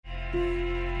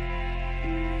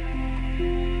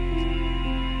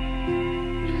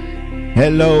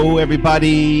Hello,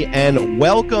 everybody, and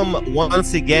welcome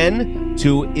once again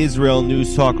to Israel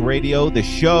News Talk Radio. The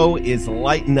show is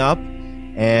Lighten Up,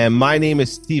 and my name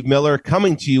is Steve Miller,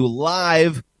 coming to you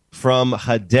live from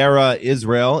Hadera,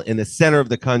 Israel, in the center of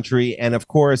the country. And, of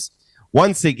course,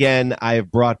 once again, I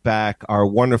have brought back our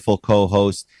wonderful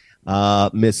co-host,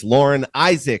 Miss Lauren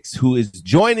Isaacs, who is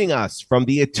joining us from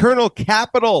the eternal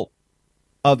capital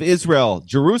of Israel,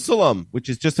 Jerusalem, which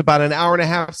is just about an hour and a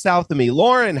half south of me.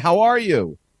 Lauren, how are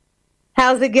you?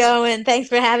 How's it going? Thanks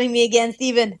for having me again,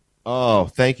 Stephen. Oh,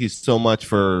 thank you so much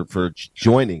for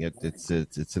joining it. It's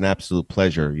an absolute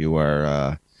pleasure. You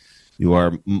are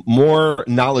more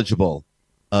knowledgeable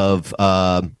of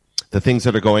the things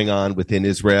that are going on within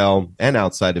Israel and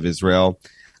outside of Israel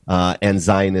and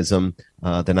Zionism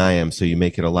than I am. So you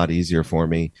make it a lot easier for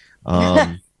me.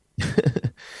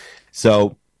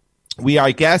 So.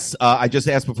 I guess, I just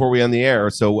asked before we on the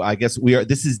air, so I guess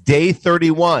this is day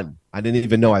 31. I didn't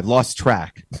even know. I've lost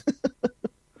track.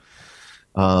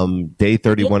 Day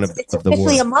 31 it's of the war. It's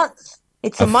officially a month.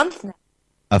 It's a month now.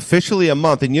 Officially a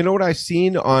month. And you know what I've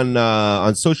seen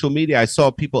on social media? I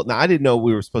saw people, now I didn't know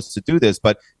we were supposed to do this,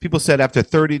 but people said after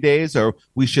 30 days, or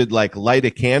we should like light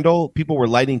a candle. People were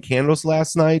lighting candles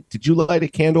last night. Did you light a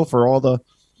candle for all the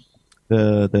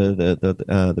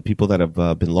people that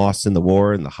have been lost in the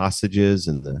war and the hostages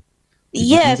and the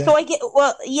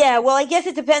I guess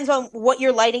it depends on what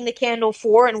you're lighting the candle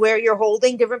for and where you're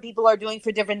holding. Different people are doing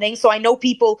for different things. So I know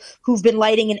people who've been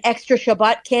lighting an extra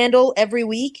Shabbat candle every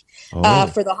week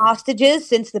for the hostages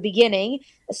since the beginning.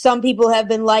 Some people have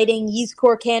been lighting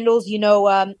Yizkor candles,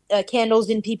 candles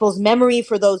in people's memory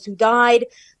for those who died.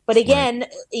 But again,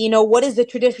 what is the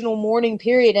traditional mourning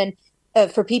period? And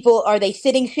for people, are they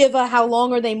sitting Shiva? How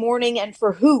long are they mourning? And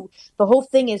for who? The whole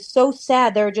thing is so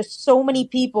sad. There are just so many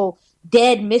people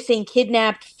dead, missing,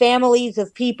 kidnapped, families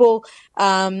of people.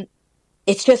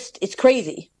 It's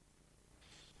crazy.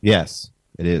 Yes,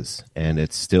 it is. And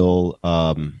it's still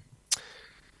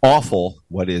awful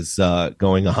what is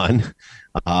going on,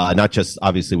 not just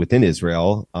obviously within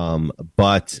Israel,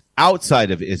 but outside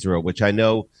of Israel, which I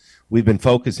know we've been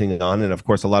focusing on, and of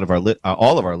course, a lot of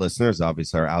all of our listeners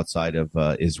obviously are outside of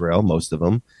Israel, most of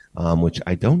them, which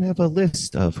I don't have a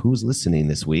list of who's listening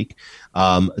this week.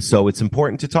 So it's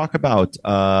important to talk about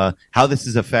how this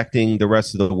is affecting the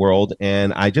rest of the world.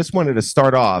 And I just wanted to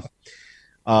start off,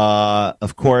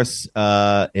 of course,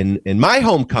 in my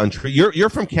home country. You're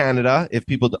from Canada, if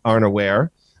people aren't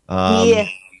aware.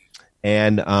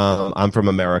 And I'm from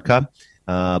America,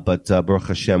 but Baruch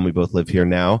Hashem, we both live here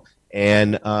now.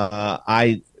 And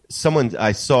I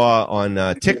saw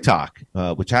on TikTok,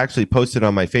 which I actually posted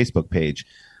on my Facebook page.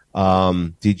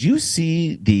 Did you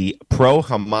see the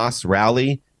pro-Hamas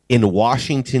rally in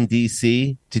Washington,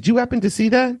 D.C.? Did you happen to see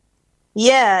that?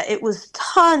 Yeah, it was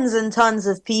tons and tons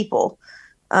of people.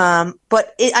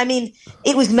 But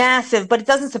it was massive, but it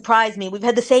doesn't surprise me. We've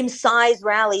had the same size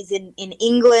rallies in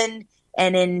England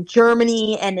and in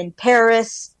Germany and in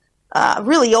Paris.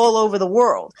 Really all over the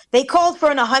world. They called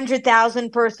for an 100,000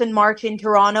 person march in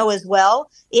Toronto as well.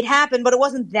 It happened, but it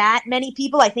wasn't that many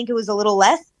people. I think it was a little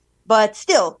less, but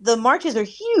still, the marches are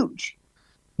huge.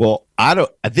 Well,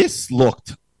 this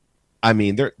looked, I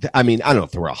don't know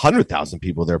if there were 100,000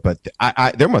 people there, but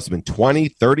there must have been 20,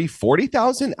 30,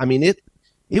 40,000. I mean,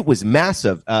 it was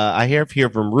massive. I have here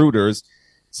from Reuters,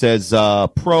 says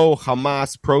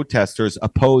pro-Hamas protesters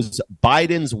oppose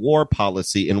Biden's war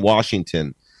policy in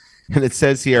Washington. And it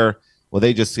says here, well,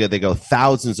 they go,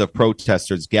 thousands of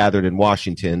protesters gathered in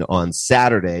Washington on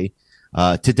Saturday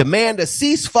to demand a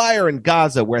ceasefire in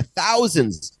Gaza, where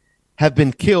thousands have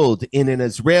been killed in an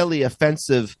Israeli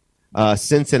offensive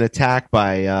since an attack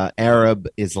by Arab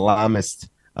Islamist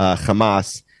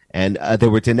Hamas. And they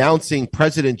were denouncing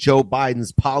President Joe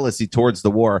Biden's policy towards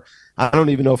the war. I don't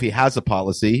even know if he has a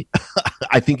policy.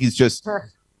 I think he's just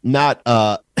not,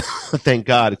 thank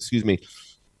God, excuse me.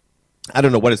 I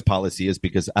don't know what his policy is,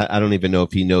 because I don't even know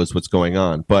if he knows what's going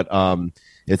on. But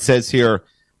it says here,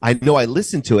 I know I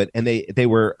listened to it, and they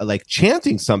were like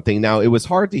chanting something. Now, it was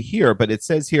hard to hear, but it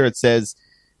says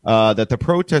that the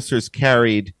protesters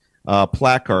carried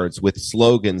placards with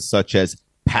slogans such as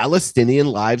Palestinian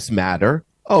Lives Matter.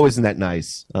 Oh, isn't that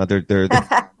nice? They're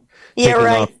yeah,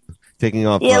 right. Taking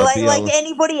off. Yeah, like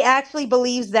anybody actually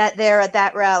believes that there at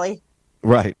that rally.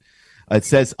 Right. It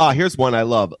says, here's one I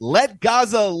love. Let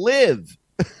Gaza live.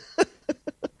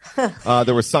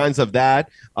 There were signs of that.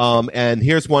 And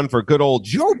here's one for good old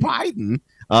Joe Biden.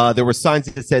 There were signs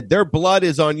that said, their blood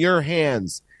is on your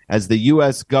hands, as the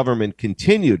U.S. government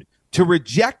continued to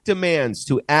reject demands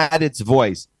to add its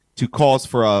voice to calls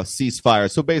for a ceasefire.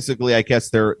 So basically, I guess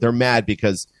they're mad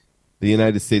because the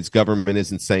United States government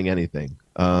isn't saying anything.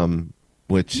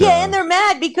 Which and they're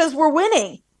mad because we're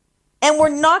winning and we're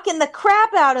knocking the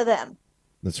crap out of them.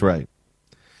 That's right.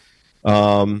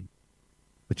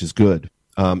 Which is good.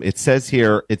 It says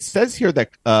here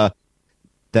that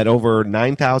that over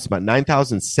 9,000, about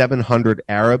 9,700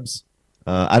 Arabs.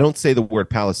 I don't say the word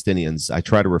Palestinians. I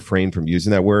try to refrain from using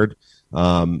that word.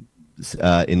 In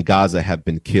Gaza have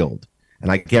been killed,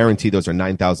 and I guarantee those are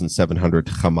 9,700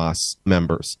 Hamas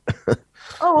members. Of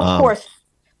course.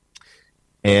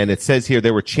 And it says here they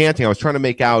were chanting. I was trying to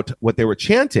make out what they were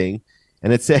chanting,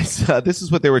 and it says this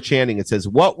is what they were chanting. It says,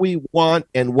 "What we want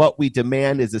and what we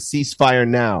demand is a ceasefire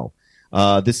now."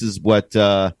 This is what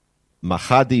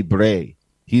Mahdi Bray,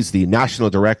 he's the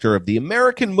national director of the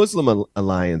American Muslim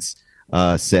Alliance,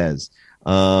 says.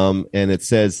 And it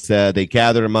says they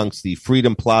gathered amongst the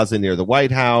Freedom Plaza near the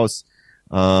White House.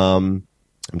 I'm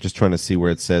just trying to see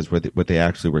where it says what they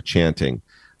actually were chanting.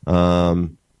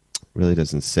 Really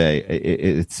doesn't say.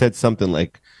 It said something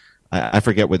like, I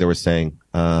forget what they were saying.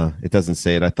 It doesn't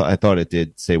say it. I thought it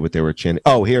did say what they were chanting.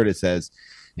 Oh, here it says.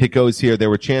 It goes here. They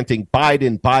were chanting,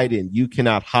 "Biden, Biden, you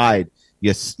cannot hide.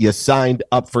 You signed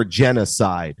up for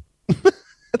genocide."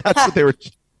 That's what they were.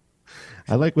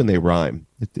 I like when they rhyme.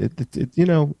 It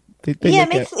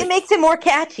makes it more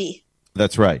catchy.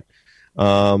 That's right.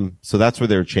 So that's what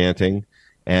they were chanting,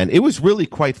 and it was really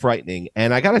quite frightening.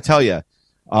 And I got to tell you,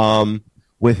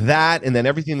 with that, and then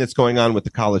everything that's going on with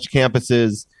the college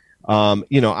campuses, I'm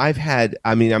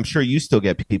sure you still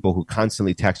get people who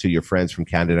constantly text you, your friends from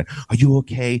Canada. "Are you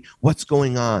okay? What's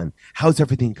going on? How's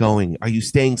everything going? Are you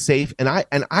staying safe?" And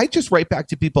I just write back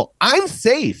to people, "I'm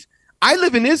safe. I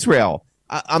live in Israel."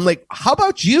 I'm like, "How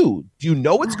about you? Do you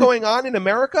know what's going on in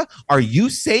America? Are you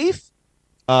safe?"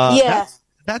 Yes.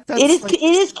 It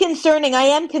is concerning. I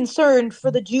am concerned for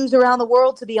the Jews around the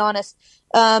world, to be honest.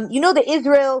 The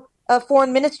Israel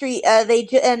Foreign Ministry, and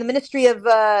the Ministry of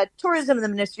Tourism and the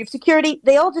Ministry of Security,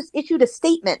 they all just issued a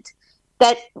statement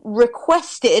that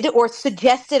requested, or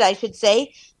suggested, I should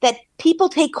say, that people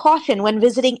take caution when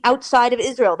visiting outside of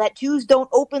Israel, that Jews don't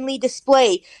openly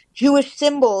display Jewish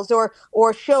symbols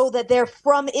or show that they're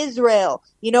from Israel,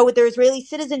 with their Israeli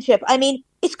citizenship. I mean,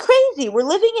 it's crazy. We're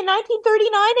living in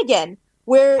 1939 again,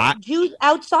 where Jews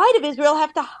outside of Israel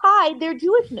have to hide their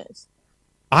Jewishness.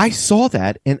 I saw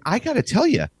that, and I got to tell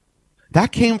you,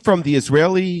 that came from the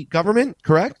Israeli government,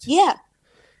 correct? Yeah.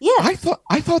 Yeah. I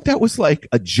thought that was like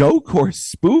a joke or a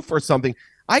spoof or something.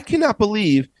 I cannot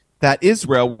believe that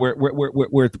Israel,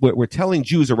 we're telling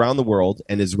Jews around the world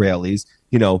and Israelis,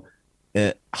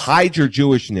 hide your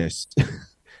Jewishness.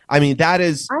 I mean, that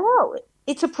is. I know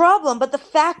it's a problem, but the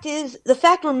fact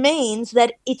remains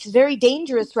that it's very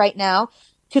dangerous right now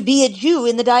to be a Jew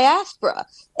in the diaspora.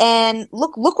 And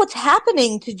look what's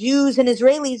happening to Jews and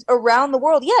Israelis around the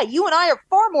world. Yeah, you and I are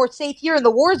far more safe here in the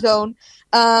war zone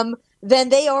than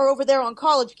they are over there on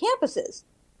college campuses.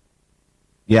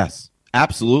 Yes,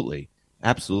 absolutely.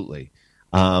 Absolutely.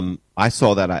 I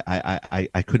saw that.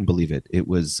 I couldn't believe it. It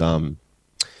was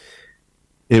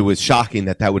shocking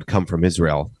that would come from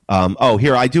Israel.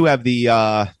 Here, I do have the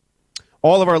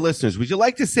all of our listeners. Would you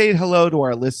like to say hello to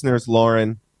our listeners,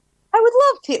 Lauren? I would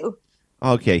love to.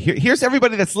 Okay, here's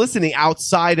everybody that's listening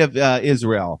outside of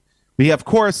Israel. We have,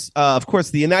 of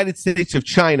course, the United States of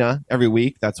China every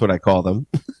week. That's what I call them.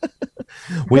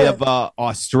 We have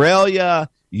Australia,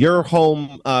 your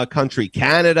home country,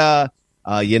 Canada,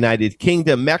 United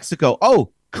Kingdom, Mexico. Oh,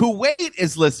 Kuwait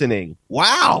is listening.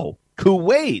 Wow,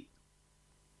 Kuwait.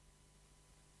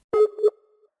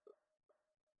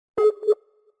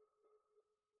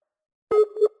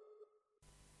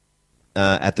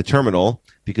 At the terminal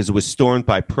because it was stormed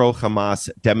by pro-Hamas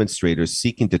demonstrators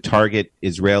seeking to target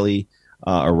Israeli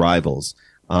arrivals.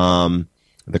 The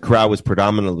crowd was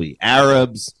predominantly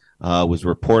Arabs, was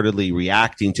reportedly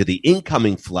reacting to the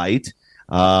incoming flight,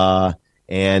 and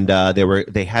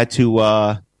they had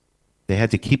to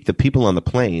keep the people on the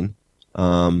plane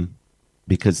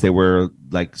because they were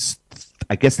like,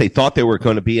 I guess they thought they were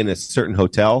going to be in a certain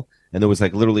hotel, and there was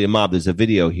like literally a mob. There's a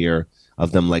video here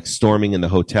of them like storming in the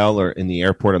hotel or in the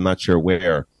airport. I'm not sure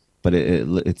where, but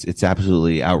it's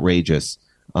absolutely outrageous.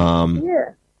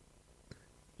 Yeah.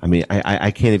 I mean,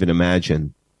 I can't even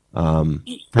imagine.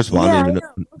 First of all, yeah, I don't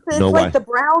even know it's why. like the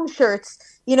brown shirts.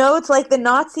 It's like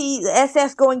the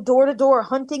SS going door to door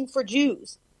hunting for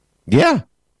Jews. Yeah,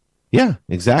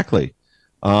 exactly.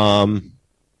 It's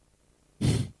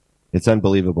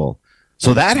unbelievable.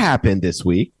 So that happened this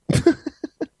week.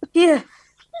 Yeah,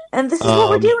 and this is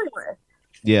what we're dealing with.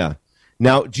 Yeah.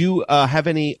 Now, do you have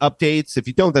any updates? If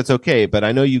you don't, that's okay. But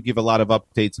I know you give a lot of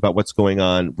updates about what's going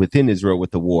on within Israel with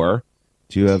the war.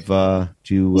 Do you have?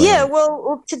 Yeah,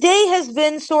 well, today has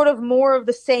been sort of more of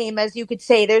the same, as you could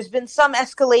say. There's been some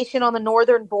escalation on the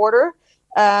northern border.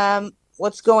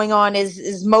 What's going on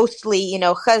is mostly,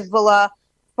 Hezbollah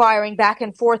firing back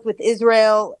and forth with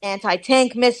Israel,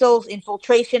 anti-tank missiles,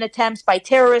 infiltration attempts by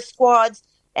terrorist squads,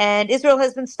 and Israel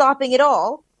has been stopping it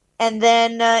all. And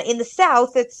then in the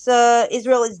south, it's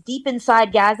Israel is deep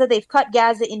inside Gaza. They've cut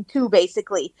Gaza in two,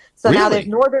 basically. So Really? now there's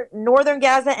northern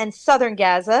Gaza and southern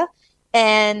Gaza,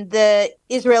 and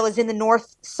Israel is in the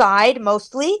north side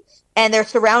mostly, and they're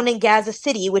surrounding Gaza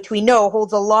City, which we know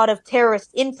holds a lot of terrorist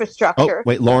infrastructure. Oh,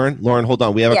 wait, Lauren, hold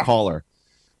on. We have a caller.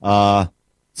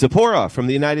 Zipporah from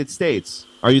the United States.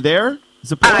 Are you there,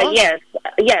 Zipporah?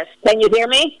 Yes. Can you hear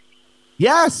me?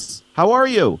 Yes. How are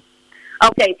you?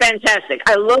 Okay, fantastic.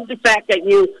 I love the fact that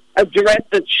you address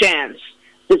the chants.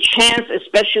 The chants,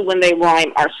 especially when they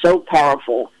rhyme, are so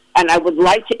powerful. And I would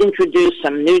like to introduce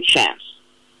some new chants.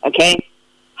 Okay?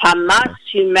 Hamas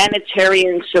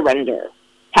humanitarian surrender.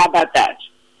 How about that?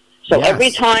 So every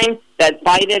time that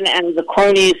Biden and the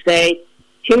cronies say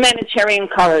humanitarian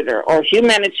corridor or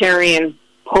humanitarian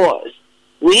pause,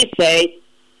 we say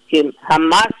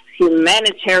Hamas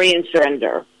humanitarian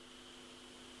surrender.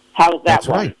 How's that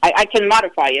one? Right. I can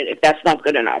modify it if that's not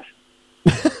good enough.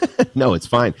 No, it's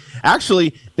fine.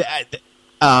 Actually,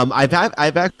 I've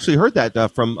actually heard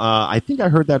that from. I think I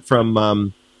heard that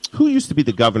from who used to be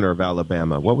the governor of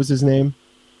Alabama. What was his name?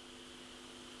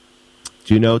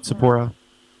 Do you know Zipporah?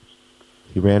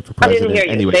 He ran for president. I didn't hear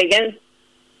you. Anyway. Say again.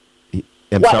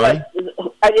 I'm sorry?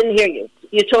 I didn't hear you.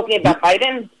 You're talking about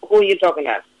Biden? Who are you talking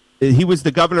about? He was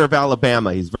the governor of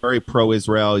Alabama. He's very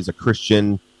pro-Israel. He's a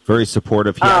Christian. Very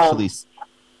supportive. He actually,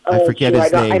 I forget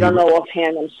his name. I don't know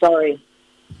offhand. I'm sorry.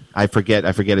 I forget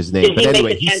his name. Did he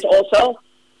make a chant also?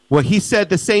 Well, he said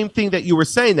the same thing that you were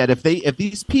saying, that if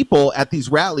these people at these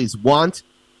rallies want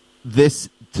this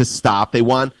to stop, they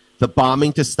want the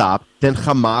bombing to stop, then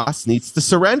Hamas needs to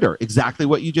surrender. Exactly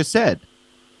what you just said.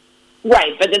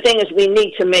 Right, but the thing is, we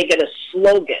need to make it a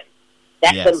slogan.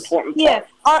 That's the important part. Yes.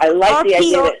 I like the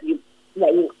idea that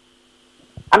you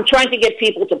I'm trying to get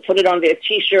people to put it on their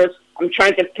T-shirts. I'm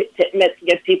trying to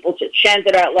get people to chant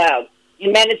it out loud.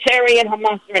 Humanitarian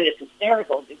Hamas surrender. It's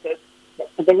hysterical because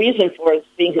the reason for it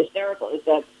being hysterical is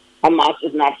that Hamas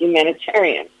is not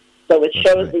humanitarian. So it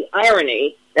shows the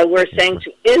irony that we're saying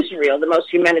to Israel, the most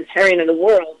humanitarian in the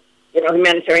world,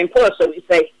 humanitarian pause. So we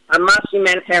say Hamas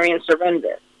humanitarian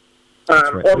surrender.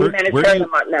 Or humanitarian,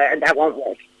 that won't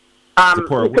work.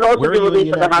 We could also do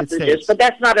relief for the hostages, but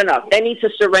that's not enough. They need to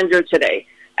surrender today.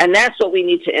 And that's what we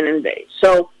need to inundate.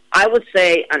 So I would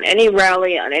say on any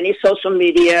rally, on any social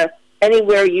media,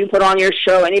 anywhere you put on your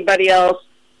show, anybody else,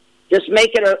 just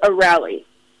make it a rally.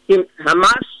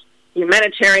 Hamas,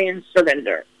 humanitarian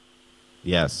surrender.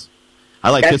 Yes.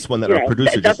 I like this one that our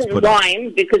producer just put on. It doesn't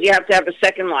rhyme because you have to have a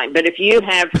second line. But if you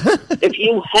have,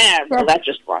 well, that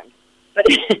just rhymed. But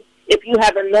if you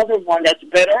have another one that's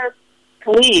better,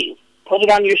 please put it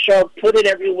on your show, put it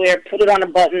everywhere, put it on a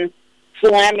button,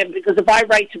 slam it, because if I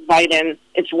write to Biden,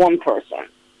 it's one person.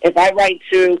 If I write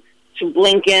to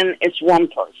Blinken, it's one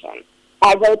person.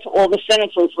 I wrote to all the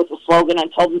senators with the slogan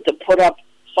and told them to put up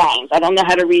signs. I don't know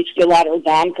how to reach Gilad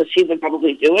Erdan because he would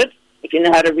probably do it. If you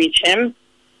know how to reach him,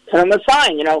 put him a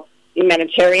sign,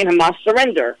 humanitarian Hamas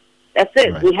surrender. That's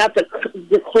it. Right. We have to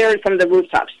declare it from the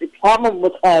rooftops. The problem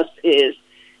with us is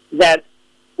that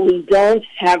we don't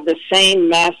have the same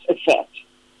mass effect.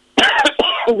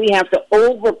 We have to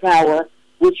overpower,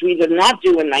 which we did not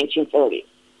do in 1930.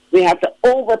 We have to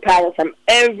overpower from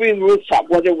every rooftop,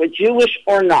 whether we're Jewish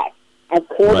or not. I've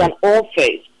called on all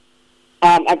faiths.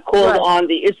 I've called on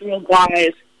the Israel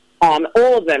guys,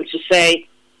 all of them, to say,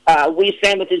 we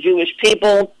stand with the Jewish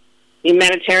people,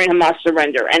 humanitarian Hamas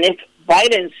surrender. And if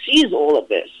Biden sees all of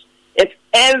this, if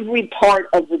every part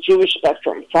of the Jewish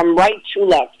spectrum, from right to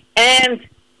left, and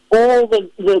all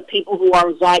the people who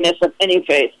are Zionists of any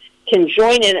faith, can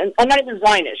join in, and not even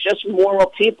Zionists, just moral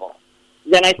people,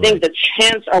 then I think the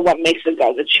chants are what makes it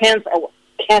go. The chants are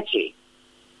catchy.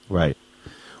 Right.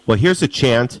 Well, here's a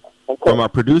chant from our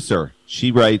producer.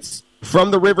 She writes,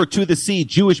 "From the river to the sea,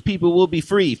 Jewish people will be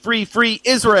free. Free, free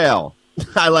Israel."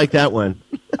 I like that one.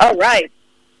 All right.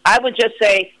 I would just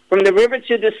say, from the river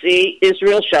to the sea,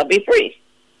 Israel shall be free.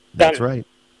 That's right.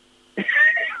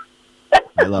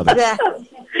 I love it.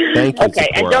 Thank you, okay,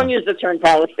 Zipporah. And don't use the term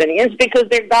Palestinians because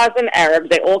they're Gazan Arabs.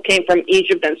 They all came from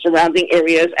Egypt and surrounding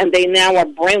areas, and they now are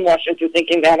brainwashed into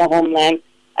thinking they have a homeland.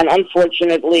 And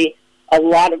unfortunately, a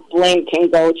lot of blame can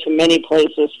go to many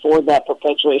places for that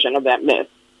perpetuation of that myth.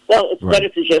 Well, it's better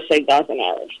to just say Gaza and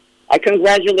Arabs. I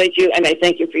congratulate you, and I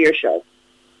thank you for your show.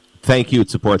 Thank you,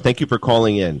 support. Thank you for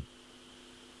calling in.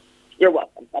 You're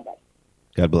welcome. Bye-bye.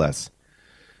 God bless.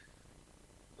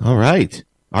 All right.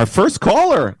 Our first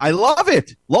caller. I love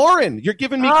it. Lauren, you're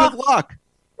giving me good luck.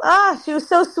 She was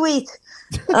so sweet.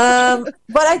 But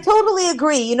I totally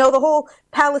agree. You know, the whole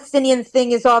Palestinian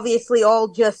thing is obviously all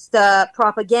just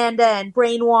propaganda and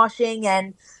brainwashing.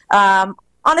 And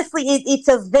honestly, it's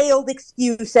a veiled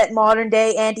excuse at modern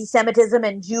day anti-Semitism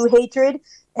and Jew hatred.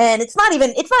 And it's not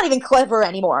even clever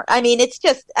anymore. I mean,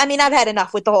 I've had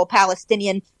enough with the whole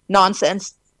Palestinian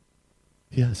nonsense.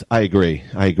 Yes, I agree.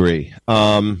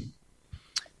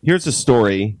 Here's a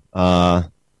story that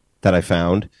I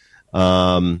found.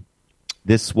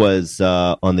 This was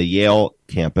on the Yale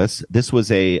campus. This was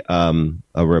I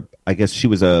guess she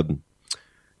was a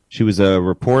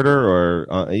reporter,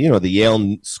 or the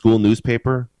Yale school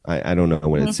newspaper. I don't know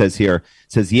what it says here.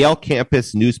 It says Yale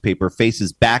campus newspaper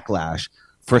faces backlash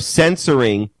for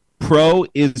censoring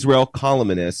pro-Israel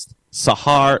columnist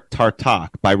Sahar Tartak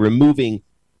by removing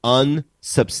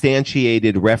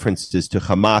unsubstantiated references to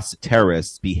Hamas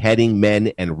terrorists beheading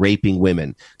men and raping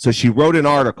women. So she wrote an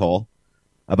article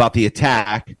about the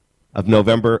attack of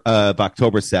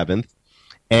October 7th,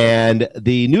 and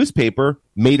the newspaper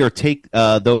made her take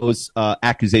those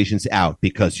accusations out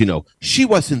because, she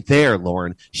wasn't there,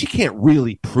 Lauren. She can't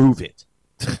really prove it.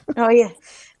 Oh, yeah.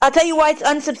 I'll tell you why it's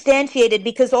unsubstantiated,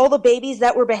 because all the babies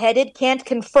that were beheaded can't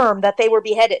confirm that they were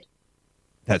beheaded.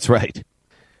 That's right.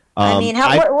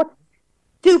 What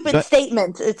stupid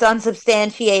statement. It's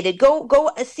unsubstantiated. Go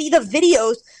see the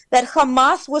videos that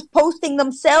Hamas was posting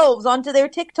themselves onto their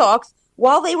TikToks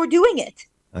while they were doing it.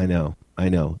 I know.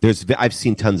 I've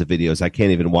seen tons of videos. I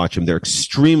can't even watch them. They're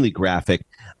extremely graphic.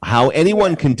 How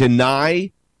anyone can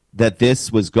deny that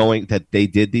that they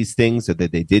did these things or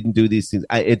that they didn't do these things.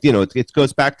 It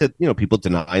goes back to, people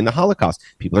denying the Holocaust.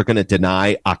 People are going to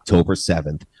deny October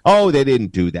 7th. Oh, they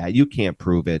didn't do that. You can't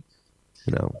prove it.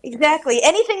 Exactly.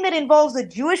 Anything that involves a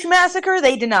Jewish massacre,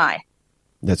 they deny.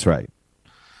 That's right.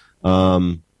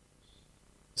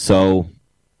 So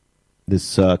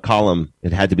this column,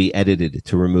 it had to be edited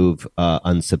to remove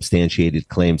unsubstantiated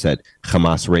claims that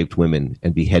Hamas raped women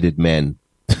and beheaded men.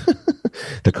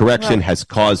 The correction has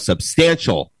caused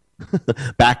substantial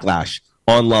backlash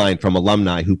online from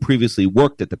alumni who previously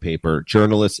worked at the paper,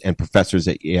 journalists, and professors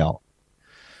at Yale.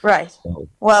 Right.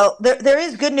 Well, there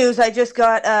is good news. I just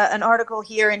got an article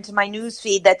here into my news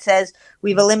feed that says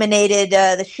we've eliminated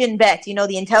the Shin Bet.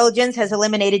 The intelligence has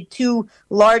eliminated 2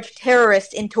 large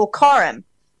terrorists in Tulkarem.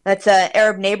 That's an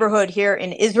Arab neighborhood here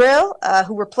in Israel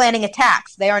who were planning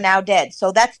attacks. They are now dead.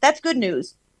 So that's good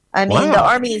news. I mean,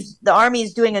 the army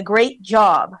is doing a great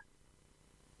job.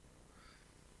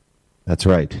 That's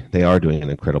right. They are doing an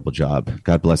incredible job.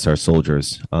 God bless our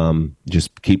soldiers.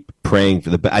 Just keep praying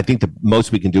for I think the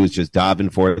most we can do is just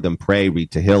daven for them, pray,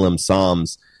 read Tehillim,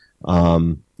 Psalms,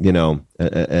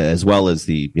 as well as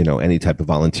the, any type of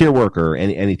volunteer work or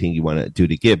anything you want to do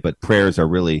to give. But prayers are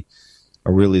really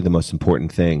the most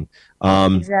important thing.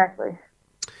 Exactly.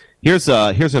 Here's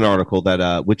an article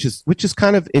that which is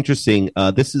kind of interesting.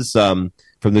 This is from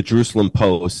the Jerusalem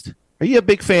Post. Are you a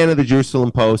big fan of the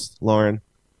Jerusalem Post, Lauren?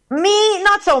 Me,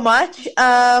 not so much.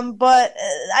 But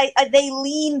they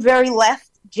lean very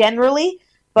left generally.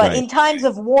 But in times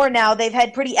of war now, they've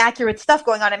had pretty accurate stuff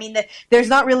going on. I mean, there's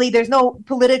no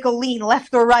political lean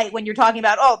left or right when you're talking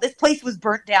about, this place was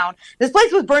burnt down. This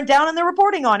place was burnt down and they're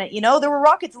reporting on it. There were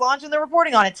rockets launched and they're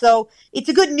reporting on it. So it's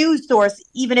a good news source,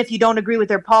 even if you don't agree with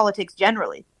their politics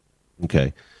generally.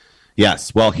 Okay.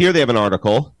 Yes. Well, here they have an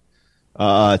article.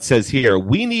 It says here,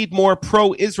 we need more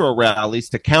pro-Israel rallies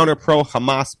to counter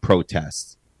pro-Hamas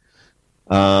protests.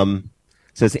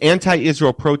 It says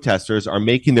anti-Israel protesters are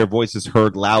making their voices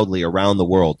heard loudly around the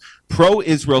world.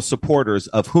 Pro-Israel supporters,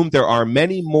 of whom there are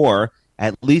many more,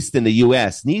 at least in the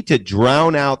U.S., need to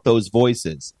drown out those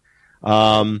voices.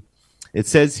 It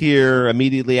says here,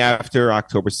 immediately after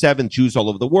October 7th, Jews all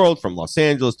over the world, from Los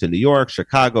Angeles to New York,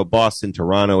 Chicago, Boston,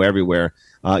 Toronto, everywhere,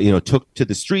 took to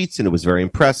the streets, and it was very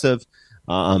impressive.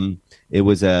 It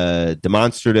was a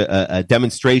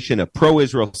demonstration of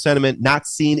pro-Israel sentiment not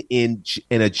seen in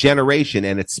a generation,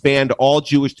 and it spanned all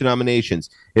Jewish denominations.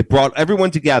 It brought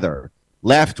everyone together,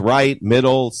 left, right,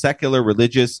 middle, secular,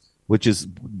 religious, which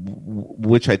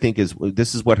I think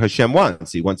this is what Hashem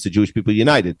wants. He wants the Jewish people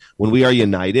united. When we are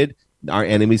united, our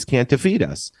enemies can't defeat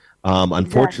us.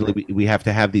 Unfortunately, we have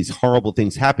to have these horrible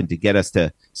things happen to get us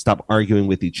to stop arguing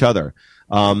with each other.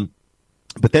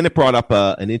 But then it brought up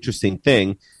an interesting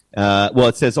thing.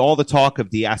 It says all the talk of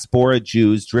diaspora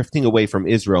Jews drifting away from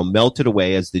Israel melted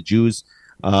away as the Jews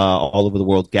all over the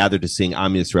world gathered to sing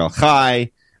Am Yisrael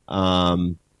Chai.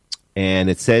 And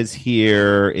it says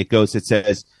here, it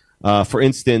says, for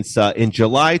instance, in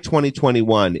July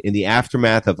 2021, in the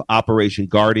aftermath of Operation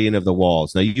Guardian of the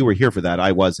Walls. Now, you were here for that.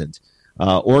 I wasn't.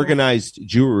 Organized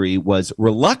Jewry was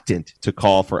reluctant to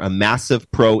call for a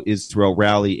massive pro-Israel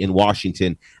rally in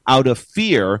Washington out of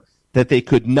fear that they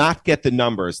could not get the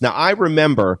numbers. Now, I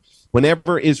remember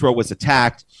whenever Israel was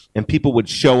attacked and people would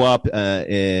show up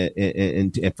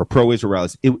and for pro-Israel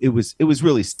rallies, it was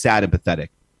really sad and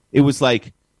pathetic. It was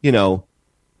like,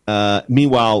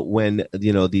 meanwhile, when,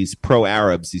 these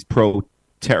pro-Arabs, these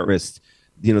pro-terrorists,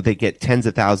 they get tens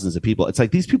of thousands of people. It's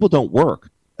like these people don't work,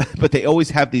 but they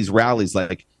always have these rallies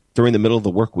like during the middle of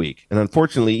the work week. And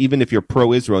unfortunately, even if you're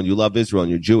pro-Israel and you love Israel and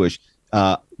you're Jewish,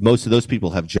 most of those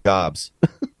people have jobs.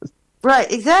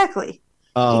 Right, exactly.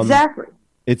 Exactly.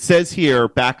 It says here,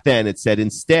 back then, it said,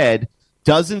 instead,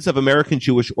 dozens of American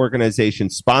Jewish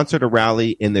organizations sponsored a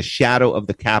rally in the shadow of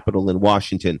the Capitol in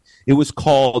Washington. It was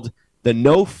called the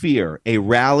No Fear, a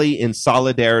rally in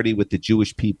solidarity with the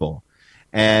Jewish people.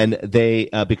 And they,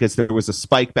 because there was a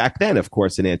spike back then, of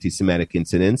course, in anti-Semitic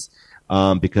incidents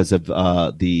because of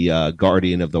the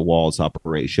Guardian of the Walls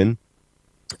operation.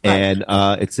 And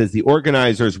it says the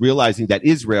organizers, realizing that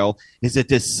Israel is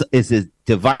a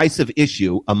divisive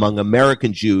issue among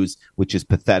American Jews, which is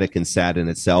pathetic and sad in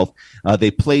itself,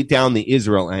 they played down the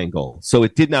Israel angle. So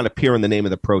it did not appear in the name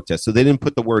of the protest. So they didn't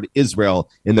put the word Israel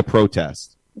in the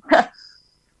protest.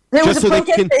 There was a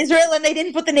protest for Israel and they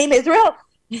didn't put the name Israel?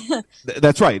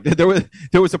 That's right.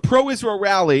 There was a pro-Israel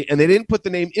rally, and they didn't put the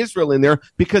name Israel in there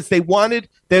because they wanted.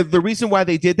 The reason why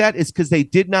they did that is because they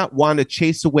did not want to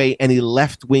chase away any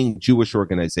left-wing Jewish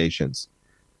organizations.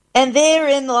 And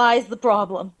therein lies the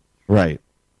problem. Right.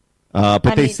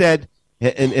 But they said,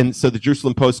 and so the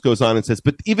Jerusalem Post goes on and says,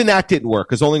 but even that didn't work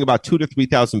because only about 2,000 to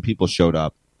 3,000 people showed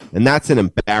up, and that's an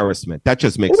embarrassment. That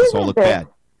just makes us all look bad.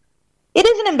 It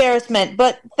is an embarrassment,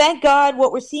 but thank God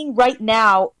what we're seeing right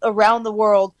now around the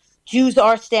world, Jews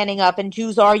are standing up and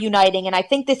Jews are uniting. And I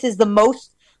think this is the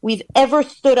most we've ever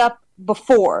stood up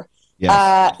before.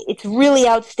 Yes. It's really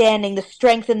outstanding, the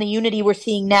strength and the unity we're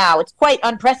seeing now. It's quite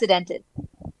unprecedented.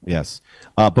 Yes.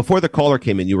 Before the caller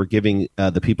came in, you were giving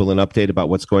the people an update about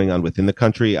what's going on within the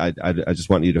country. I just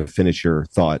want you to finish your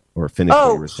thought or finish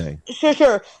what you were saying.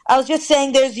 Sure. I was just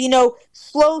saying there's,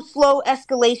 slow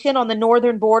escalation on the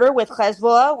northern border with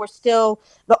Hezbollah.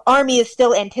 The army is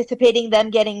still anticipating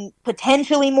them getting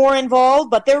potentially more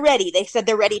involved, but they're ready. They said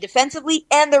they're ready defensively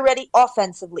and they're ready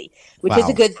offensively, which is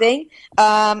a good thing.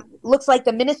 Looks like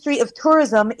the Ministry of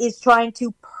Tourism is trying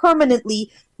to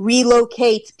permanently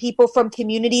relocate people from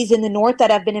communities in the north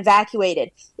that have been evacuated.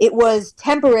 It was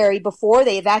temporary before.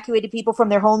 They evacuated people from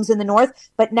their homes in the north,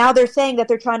 but now they're saying that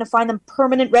they're trying to find them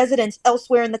permanent residents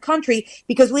elsewhere in the country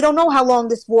because we don't know how long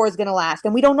this war is going to last,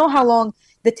 and we don't know how long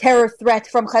the terror threat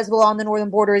from Hezbollah on the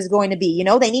northern border is going to be.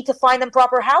 They need to find them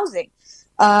proper housing.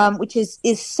 Which is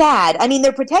sad. I mean,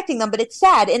 they're protecting them, but it's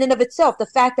sad in and of itself. The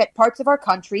fact that parts of our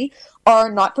country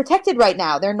are not protected right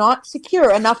now. They're not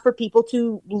secure enough for people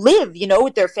to live,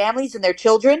 with their families and their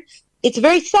children. It's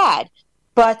very sad.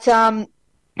 But, and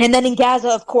then in Gaza,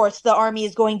 of course, the army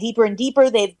is going deeper and deeper.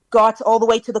 They've got all the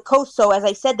way to the coast. So as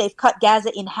I said, they've cut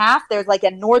Gaza in half. There's like a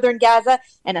northern Gaza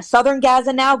and a southern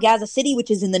Gaza now. Gaza City,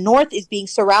 which is in the north, is being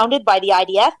surrounded by the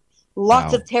IDF.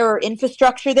 Lots of terror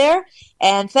infrastructure there.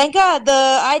 And thank God the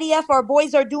IDF, our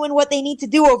boys, are doing what they need to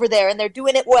do over there, and they're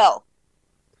doing it well.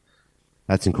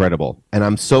 That's incredible. And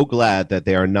I'm so glad that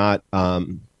they are not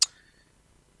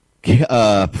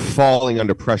falling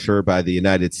under pressure by the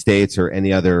United States or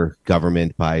any other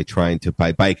government by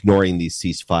ignoring these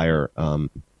ceasefire.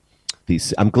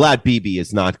 I'm glad Bibi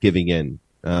is not giving in.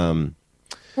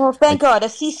 Well, thank God. A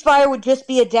ceasefire would just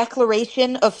be a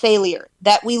declaration of failure,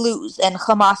 that we lose and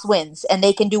Hamas wins and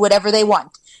they can do whatever they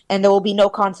want and there will be no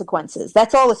consequences.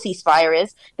 That's all a ceasefire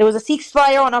is. There was a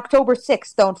ceasefire on October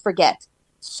 6th, don't forget.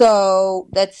 So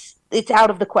it's out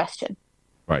of the question.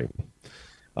 Right.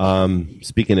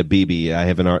 Speaking of Bibi, I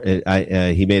have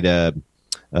he made a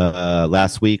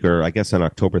last week, or I guess on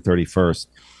October 31st,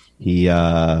 he,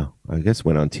 I guess,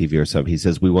 went on TV or something. He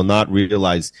says, we will not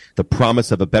realize the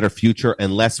promise of a better future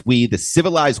unless we, the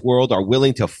civilized world, are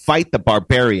willing to fight the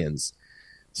barbarians.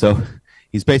 So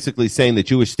he's basically saying the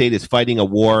Jewish state is fighting a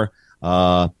war,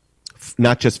 not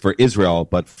just for Israel,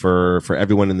 but for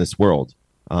everyone in this world.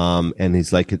 And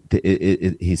he's like,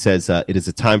 he says, it is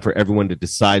a time for everyone to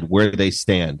decide where they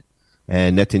stand.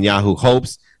 And Netanyahu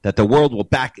hopes that the world will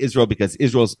back Israel because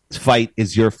Israel's fight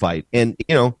is your fight. And,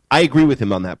 I agree with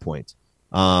him on that point.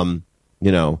 They're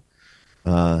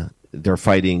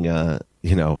fighting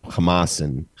Hamas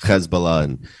and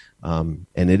Hezbollah, and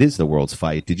it is the world's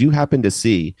fight. Did you happen to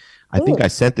see? I think I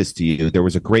sent this to you. There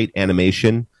was a great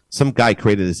animation. Some guy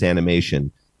created this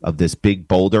animation of this big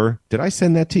boulder. Did I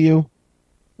send that to you?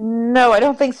 No, I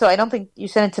don't think so. I don't think you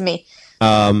sent it to me.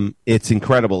 It's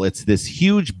incredible. It's this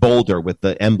huge boulder with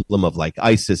the emblem of like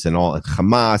ISIS and all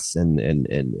Hamas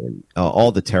and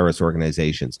all the terrorist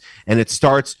organizations, and it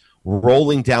starts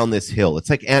rolling down this hill. It's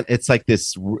like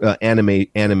this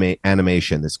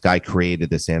animation. This guy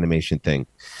created this animation thing,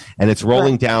 and it's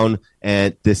rolling down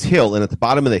at this hill. And at the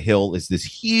bottom of the hill is this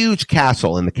huge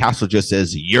castle, and the castle just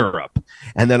says Europe.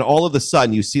 And then all of a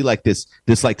sudden, you see like this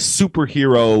like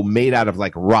superhero made out of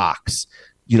like rocks,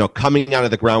 coming out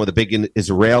of the ground with a big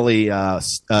Israeli,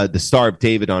 the Star of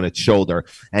David on its shoulder,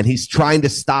 and he's trying to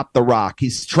stop the rock.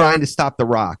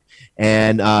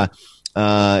 And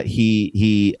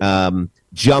he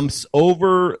jumps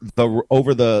over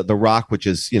the rock, which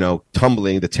is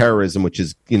tumbling, the terrorism, which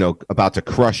is about to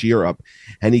crush Europe,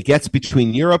 and he gets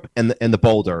between Europe and the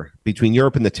boulder, between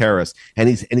Europe and the terrorists, and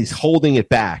he's holding it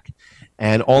back,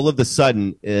 and all of a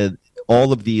sudden,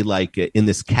 all of the in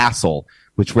this castle,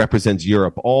 which represents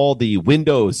Europe, all the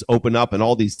windows open up, and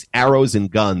all these arrows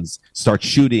and guns start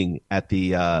shooting at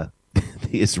the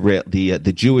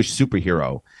Jewish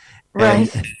superhero,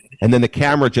 right? And then the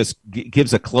camera just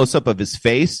gives a close-up of his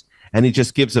face, and he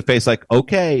just gives a face like,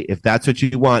 okay, if that's what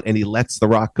you want, and he lets the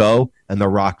rock go, and the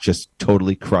rock just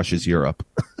totally crushes Europe.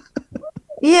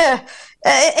 Yeah,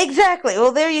 exactly.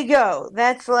 Well, there you go.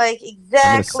 That's like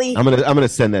exactly. I'm gonna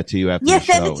send that to you after the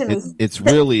show. Send it to me. It's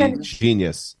really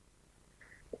genius.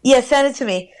 Yeah, send it to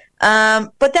me.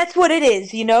 But that's what it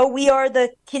is. We are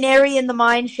the canary in the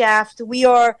mine shaft. We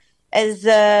are, as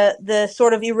the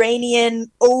sort of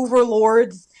Iranian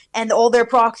overlords and all their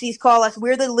proxies call us,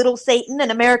 we're the little Satan,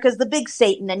 and America's the big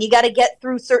Satan. And you got to get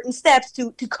through certain steps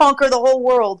to conquer the whole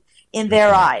world in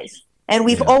their eyes. And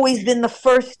we've always been the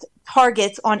first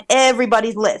targets on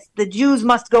everybody's list. The Jews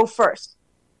must go first.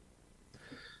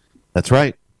 That's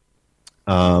right.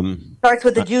 Starts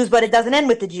with the Jews, but it doesn't end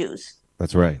with the Jews.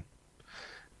 That's right.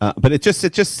 But it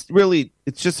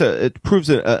proves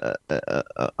a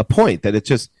point that it's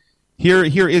just here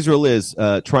Israel is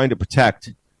trying to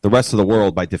protect the rest of the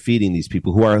world by defeating these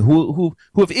people who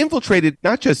have infiltrated,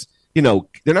 not just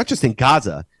they're not just in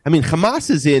Gaza. I mean, Hamas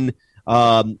is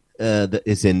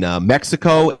in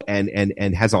Mexico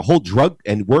and has a whole drug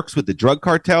and works with the drug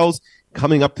cartels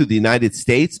coming up through the United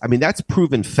States. I mean, that's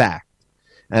proven fact.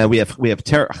 We have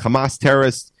Hamas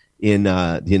terrorists in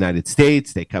the United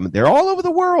States. They're all over the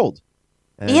world.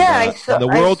 And, I saw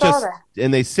that.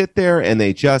 And they sit there and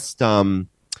they just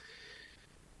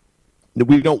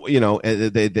we don't,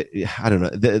 I don't know,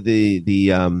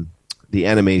 the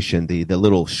animation, the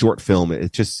little short film,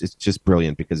 it's just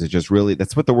brilliant because it's just really,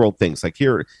 that's what the world thinks. Like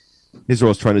here,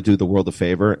 Israel's trying to do the world a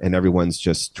favor and everyone's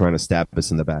just trying to stab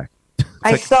us in the back.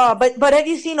 I saw, but have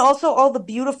you seen also all the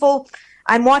beautiful,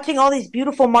 I'm watching all these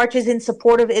beautiful marches in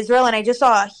support of Israel, and I just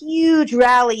saw a huge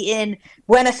rally in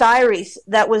Buenos Aires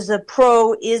that was a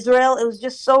pro-Israel. It was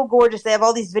just so gorgeous. They have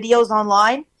all these videos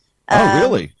online. Oh,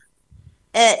 really?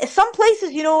 Some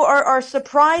places, are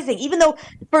surprising. Even though,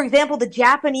 for example, the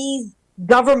Japanese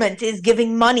government is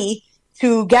giving money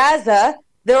to Gaza,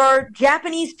 there are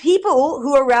Japanese people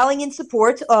who are rallying in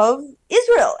support of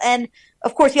Israel. And,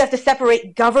 of course, you have to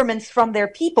separate governments from their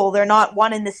people. They're not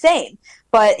one and the same.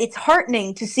 But it's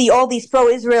heartening to see all these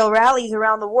pro-Israel rallies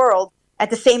around the world at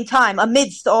the same time,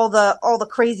 amidst all the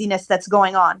craziness that's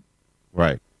going on.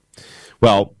 Right.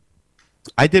 Well,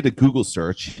 I did a Google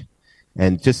search.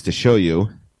 And just to show you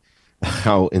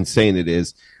how insane it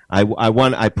is,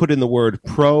 I put in the word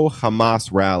pro-Hamas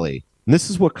rally. And this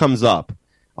is what comes up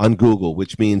on Google,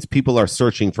 which means people are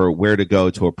searching for where to go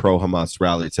to a pro-Hamas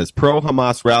rally. It says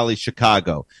pro-Hamas rally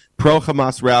Chicago,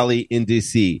 pro-Hamas rally in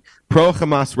D.C.,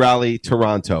 pro-Hamas rally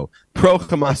Toronto,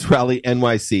 pro-Hamas rally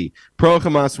NYC,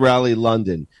 pro-Hamas rally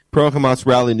London, pro-Hamas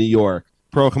rally New York,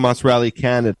 pro-Hamas rally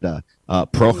Canada,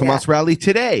 pro-Hamas rally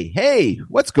today. Hey,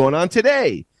 what's going on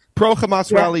today?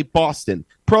 Pro-Hamas rally Boston,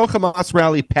 pro-Hamas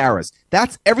rally Paris.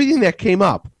 That's everything that came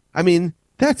up. I mean,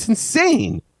 that's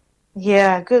insane.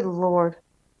 Yeah, good Lord.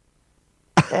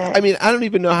 I mean, I don't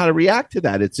even know how to react to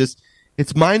that.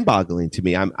 It's mind-boggling to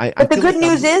me. But the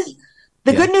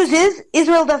good news is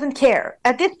Israel doesn't care.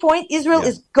 At this point, Israel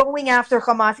is going after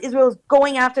Hamas. Israel is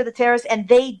going after the terrorists, and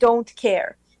they don't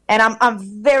care. And I'm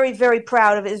very, very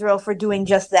proud of Israel for doing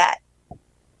just that.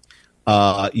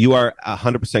 You are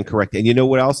 100% correct. And you know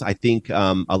what else? I think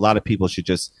a lot of people should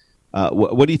just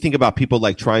what do you think about people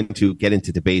like trying to get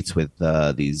into debates with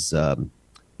these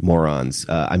morons?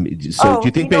 Do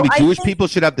you think maybe Jewish people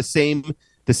should have the same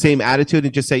the same attitude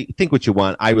and just say, think what you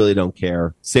want. I really don't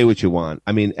care. Say what you want.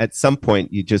 I mean, at some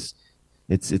point, you just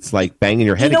it's like banging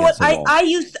your head against the wall. I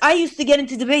used to get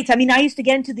into debates. I mean, I used to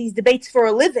get into these debates for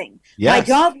a living. Yes. My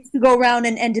job is to go around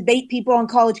and debate people on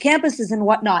college campuses and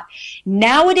whatnot.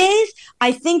 Nowadays,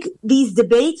 I think these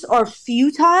debates are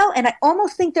futile, and I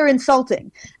almost think they're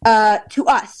insulting to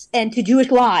us and to Jewish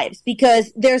lives,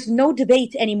 because there's no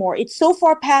debate anymore. It's so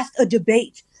far past a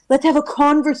debate. Let's have a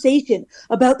conversation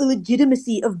about the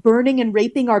legitimacy of burning and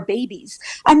raping our babies.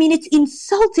 I mean, it's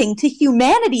insulting to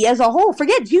humanity as a whole.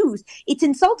 Forget Jews. It's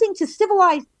insulting to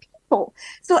civilized people.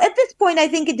 So at this point, I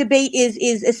think a debate is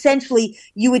essentially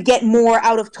you would get more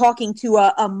out of talking to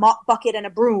a mop bucket and a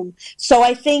broom. So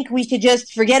I think we should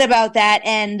just forget about that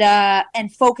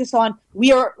and focus on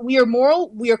we are moral,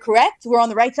 we are correct, we're on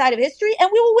the right side of history, and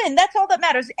we will win. That's all that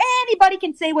matters. Anybody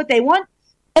can say what they want.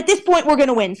 At this point, we're going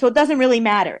to win, so it doesn't really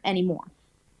matter anymore.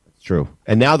 It's true.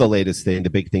 And now the latest thing, the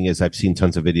big thing is I've seen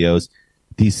tons of videos.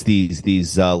 These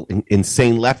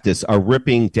insane leftists are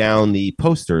ripping down the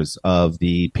posters of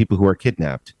the people who are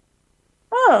kidnapped.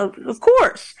 Oh, of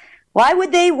course. Why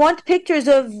would they want pictures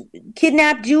of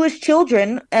kidnapped Jewish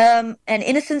children and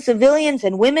innocent civilians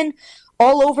and women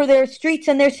all over their streets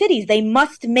and their cities? They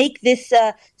must make this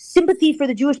sympathy for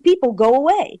the Jewish people go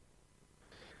away.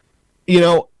 You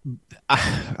know,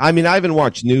 I mean, I haven't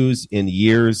watched news in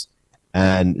years,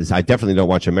 and I definitely don't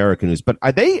watch American news. But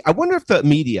I wonder if the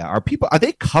media are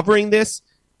they covering this?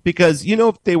 Because, you know,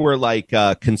 if they were like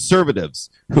conservatives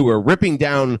who are ripping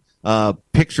down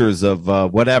pictures of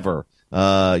whatever,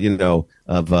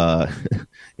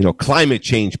 climate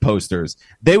change posters,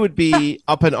 they would be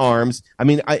up in arms. I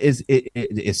mean, is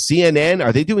CNN,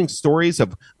 are they doing stories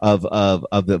of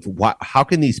how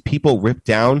can these people rip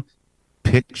down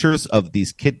pictures of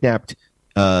these kidnapped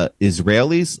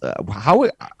Israelis?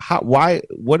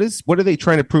 What are they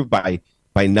trying to prove by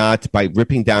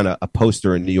ripping down a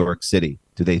poster in New York City?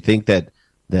 Do they think that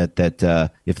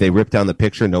if they rip down the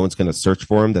picture, no one's going to search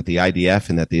for them? That the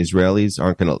IDF and that the Israelis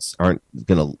aren't going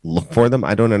to look for them?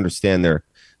 I don't understand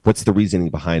what's the reasoning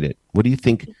behind it. What do you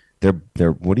think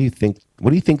what do you think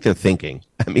they're thinking?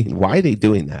 I mean, why are they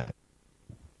doing that?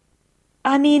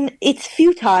 I mean, it's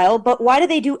futile, but why do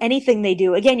they do anything they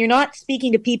do? Again, you're not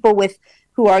speaking to people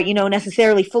who are,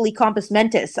 necessarily fully compos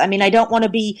mentis. I mean, I don't want to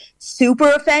be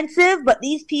super offensive, but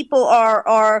these people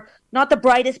are not the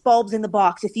brightest bulbs in the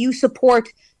box. If you support,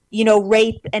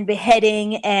 rape and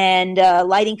beheading and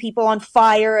lighting people on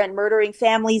fire and murdering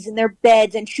families in their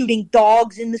beds and shooting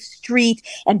dogs in the street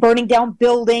and burning down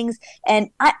buildings, and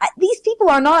these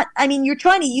people are not, I mean, you're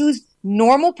trying to use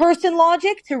normal person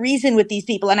logic to reason with these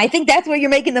people. And I think that's where you're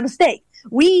making the mistake.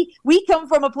 We come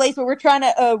from a place where we're trying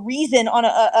to reason on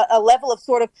a level of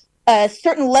sort of a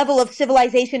certain level of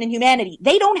civilization and humanity.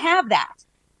 They don't have that.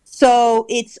 So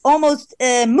it's almost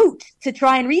moot to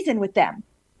try and reason with them.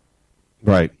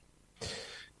 Right.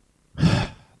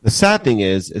 The sad thing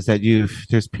is that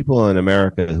there's people in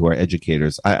America who are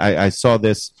educators. I saw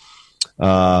this.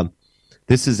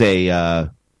 This is a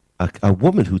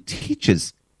woman who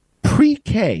teaches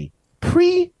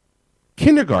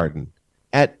pre-kindergarten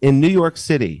in New York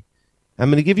City.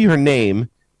 I'm going to give you her name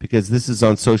because this is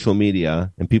on social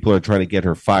media and people are trying to get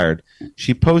her fired.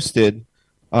 She posted,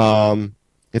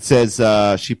 it says,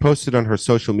 she posted on her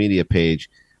social media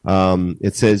page,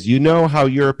 it says, you know how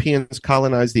Europeans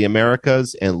colonized the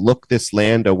Americas and took this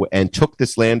land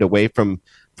away from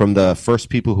the first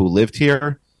people who lived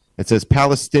here? It says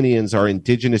Palestinians are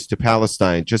indigenous to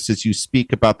Palestine, just as you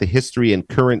speak about the history and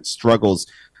current struggles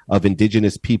of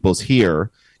indigenous peoples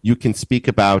here. You can speak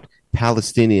about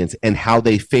Palestinians and how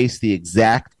they face the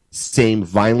exact same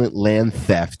violent land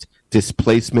theft,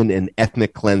 displacement, and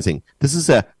ethnic cleansing. This is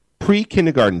a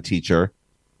pre-kindergarten teacher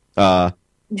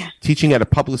teaching at a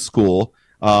public school.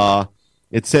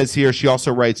 It says here, she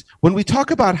also writes, when we talk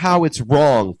about how it's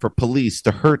wrong for police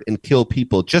to hurt and kill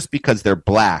people just because they're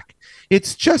black,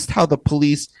 it's just how the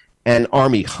police and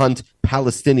army hunt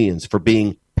Palestinians for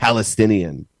being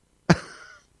Palestinian.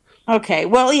 Okay,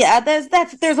 well, yeah,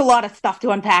 there's a lot of stuff to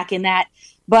unpack in that,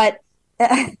 but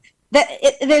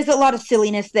there's a lot of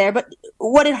silliness there. But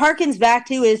what it harkens back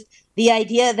to is the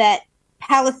idea that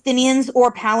Palestinians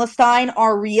or Palestine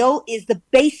are real is the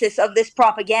basis of this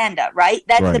propaganda, right?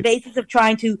 That's right. The basis of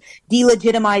trying to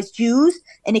delegitimize Jews,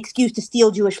 an excuse to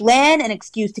steal Jewish land, an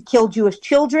excuse to kill Jewish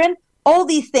children. All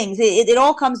these things, it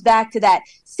all comes back to that.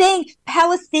 Saying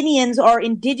Palestinians are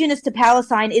indigenous to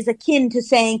Palestine is akin to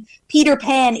saying Peter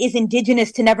Pan is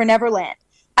indigenous to Never Never Land.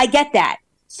 I get that.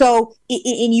 So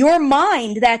in your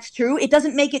mind, that's true. It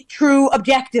doesn't make it true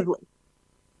objectively.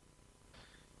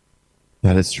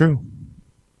 That is true.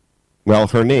 Well,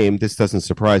 her name, this doesn't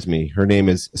surprise me. Her name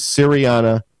is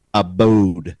Siriana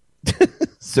Aboud.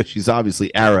 So she's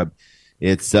obviously Arab.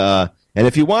 It's and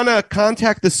if you want to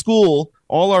contact the school,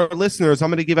 all our listeners, I'm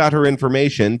going to give out her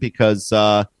information because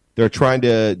they're trying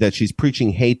that she's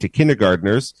preaching hate to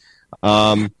kindergartners.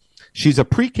 She's a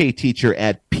pre-K teacher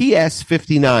at PS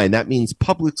 59. That means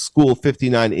Public School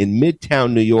 59 in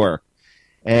Midtown, New York.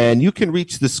 And you can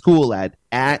reach the school at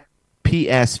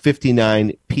PS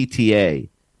 59 PTA.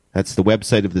 That's the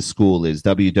website of the school is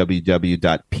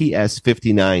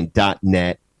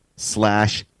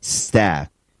www.ps59.net/staff.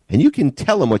 And you can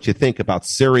tell them what you think about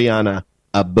Siriana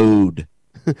Aboud.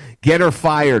 Get her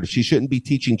fired. She shouldn't be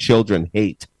teaching children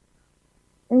hate.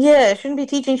 Yeah, shouldn't be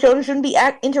teaching children, shouldn't be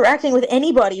interacting with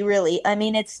anybody, really. I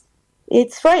mean, it's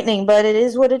frightening, but it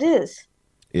is what it is.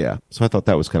 Yeah, so I thought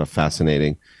that was kind of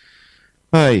fascinating.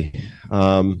 Hi.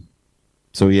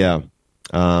 So, yeah.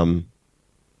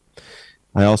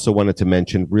 I also wanted to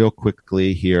mention real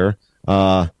quickly here,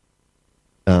 the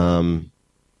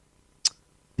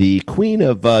Queen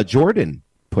of Jordan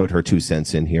put her 2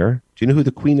 cents in here. Do you know who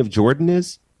the Queen of Jordan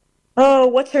is? Oh,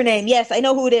 what's her name? Yes, I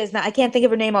know who it is. Now, I can't think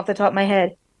of her name off the top of my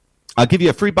head. I'll give you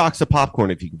a free box of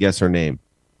popcorn if you can guess her name.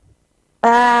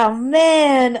 Oh,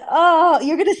 man. Oh,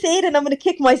 you're going to say it and I'm going to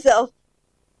kick myself.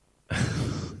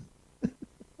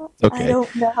 Okay. I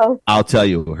don't know. I'll tell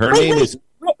you. Her name is...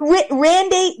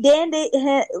 Randy,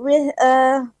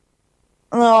 no,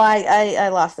 I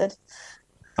lost it.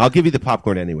 I'll give you the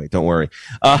popcorn anyway. Don't worry.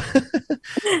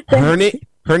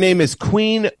 Her name is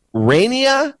Queen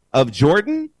Rania of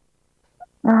Jordan.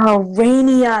 Oh,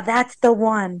 Rania, that's the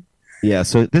one. Yeah,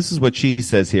 so this is what she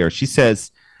says here. She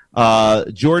says,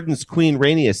 Jordan's Queen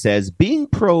Rania says, being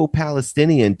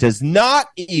pro-Palestinian does not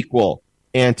equal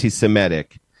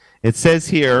anti-Semitic. It says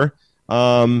here,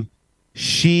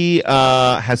 she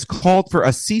has called for a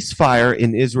ceasefire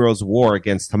in Israel's war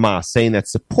against Hamas, saying that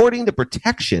supporting the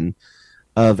protection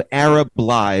of Arab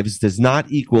lives does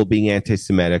not equal being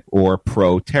anti-Semitic or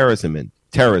pro-terrorism.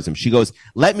 She goes,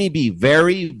 let me be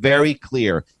very, very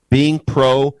clear. Being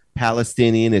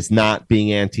pro-Palestinian is not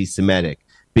being anti-Semitic.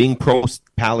 Being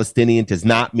pro-Palestinian does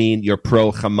not mean you're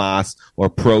pro-Hamas or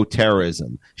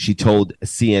pro-terrorism, she told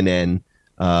CNN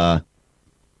on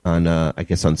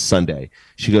Sunday.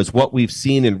 She goes, what we've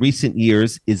seen in recent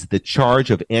years is the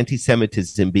charge of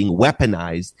anti-Semitism being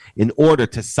weaponized in order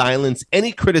to silence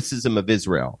any criticism of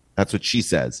Israel. That's what she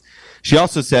says. She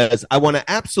also says, I want to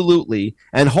absolutely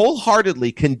and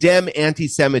wholeheartedly condemn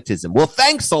anti-Semitism. Well,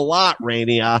 thanks a lot,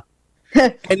 Rania.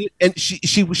 and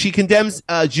she condemns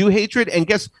Jew hatred, and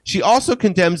guess she also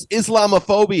condemns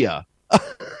Islamophobia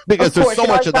because there's so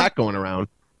much of that going around.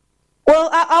 Well,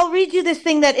 I'll read you this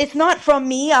thing that it's not from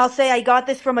me. I'll say I got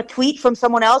this from a tweet from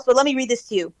someone else, but let me read this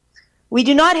to you. We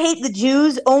do not hate the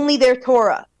Jews, only their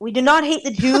Torah. We do not hate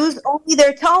the Jews, only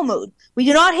their Talmud. We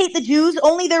do not hate the Jews,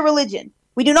 only their religion.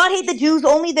 We do not hate the Jews,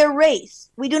 only their race.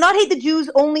 We do not hate the Jews,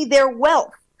 only their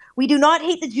wealth. We do not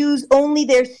hate the Jews, only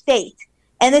their state.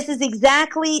 And this is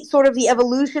exactly sort of the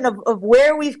evolution of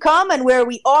where we've come and where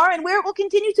we are and where it will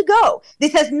continue to go.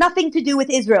 This has nothing to do with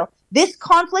Israel. This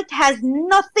conflict has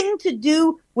nothing to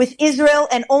do with Israel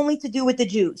and only to do with the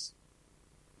Jews.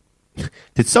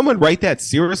 Did someone write that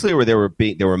seriously, or they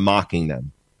were mocking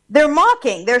them? They're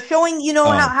mocking. They're showing,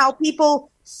 how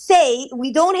people say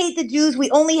we don't hate the Jews,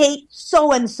 we only hate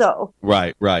so and so.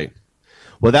 Right.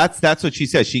 Well, that's what she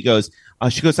says. She goes,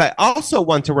 I also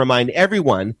want to remind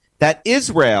everyone that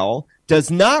Israel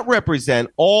does not represent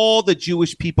all the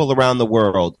Jewish people around the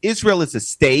world. Israel is a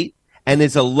state and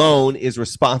is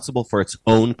responsible for its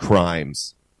own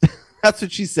crimes. That's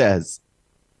what she says.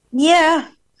 Yeah.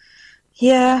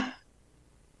 And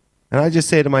I just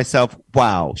say to myself,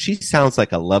 wow, she sounds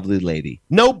like a lovely lady.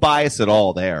 No bias at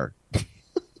all there.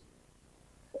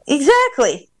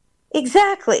 Exactly.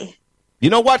 You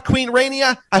know what, Queen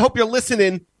Rania? I hope you're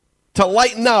listening to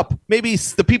Lighten Up. Maybe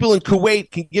the people in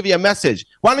Kuwait can give you a message.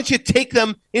 Why don't you take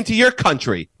them into your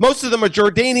country? Most of them are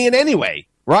Jordanian anyway,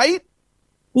 right?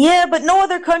 Yeah, but no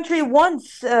other country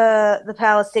wants the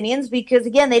Palestinians because,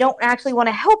 again, they don't actually want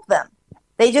to help them.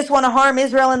 They just want to harm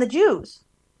Israel and the Jews.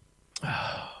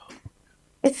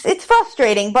 It's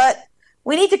frustrating, but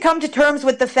we need to come to terms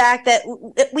with the fact that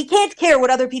we can't care what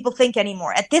other people think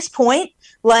anymore. At this point,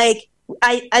 I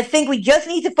think we just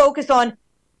need to focus on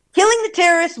killing the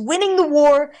terrorists, winning the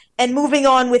war, and moving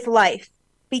on with life.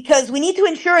 Because we need to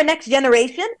ensure a next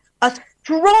generation, a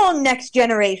strong next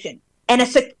generation, and a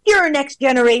secure next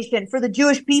generation for the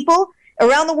Jewish people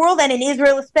around the world and in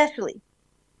Israel especially.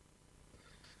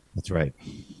 That's right.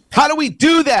 How do we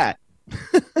do that?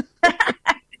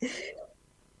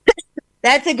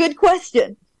 That's a good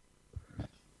question.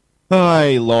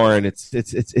 Hi, Lauren.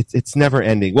 It's never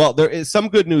ending. Well, there is some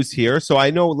good news here. So I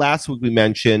know last week we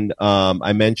mentioned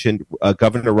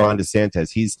Governor Ron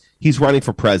DeSantis. He's running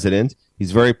for president.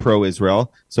 He's very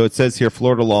pro-Israel. So it says here,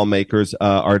 Florida lawmakers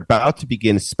are about to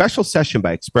begin a special session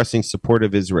by expressing support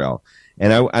of Israel.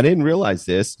 And I didn't realize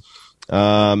this.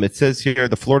 It says here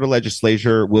the Florida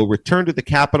legislature will return to the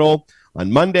Capitol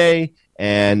on Monday.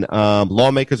 And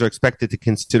lawmakers are expected to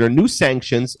consider new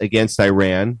sanctions against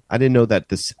Iran. I didn't know that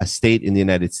a state in the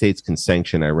United States can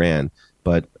sanction Iran,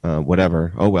 but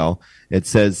whatever. Oh, well. It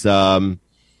says,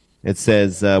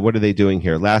 what are they doing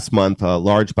here? Last month, a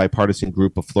large bipartisan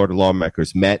group of Florida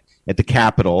lawmakers met at the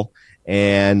Capitol,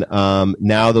 and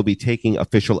now they'll be taking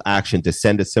official action to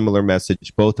send a similar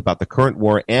message both about the current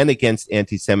war and against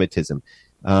anti-Semitism.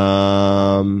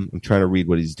 I'm trying to read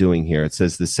what he's doing here. It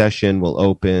says the session will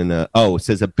open. It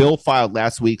says a bill filed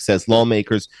last week says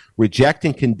lawmakers reject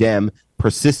and condemn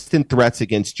persistent threats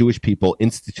against Jewish people,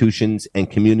 institutions,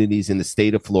 and communities in the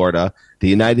state of Florida, the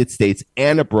United States,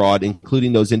 and abroad,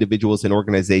 including those individuals and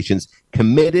organizations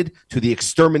committed to the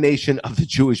extermination of the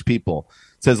Jewish people.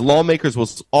 It says lawmakers will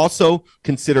also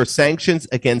consider sanctions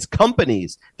against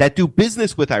companies that do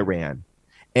business with Iran,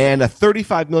 and a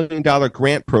 $35 million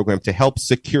grant program to help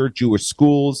secure Jewish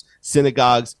schools,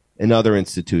 synagogues, and other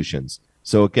institutions.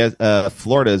 So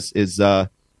Florida is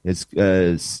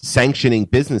sanctioning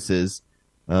businesses,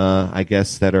 I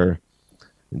guess, that are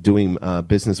doing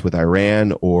business with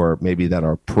Iran, or maybe that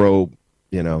are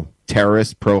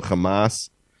terrorist, pro-Hamas.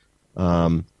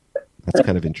 That's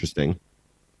kind of interesting.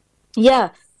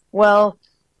 Yeah, well,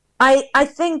 I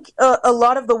think a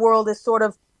lot of the world is sort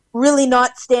of really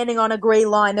not standing on a gray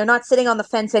line. They're not sitting on the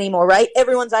fence anymore, right?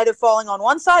 Everyone's either falling on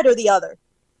one side or the other.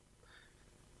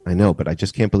 I know, but I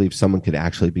just can't believe someone could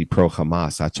actually be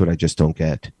pro-Hamas. That's what I just don't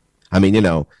get. I mean,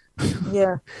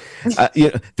 yeah.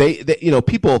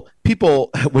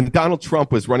 People, when Donald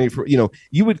Trump was running for,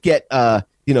 you would get,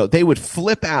 they would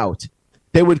flip out.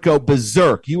 They would go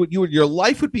berserk. Your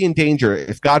life would be in danger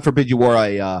if, God forbid, you wore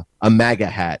a MAGA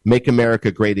hat, Make America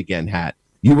Great Again hat.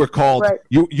 You were called. Right.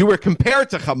 You were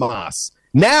compared to Hamas.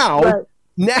 Now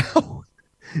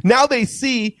they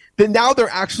see that now they're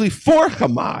actually for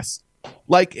Hamas.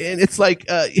 And it's like,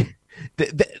 I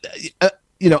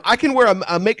can wear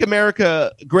a Make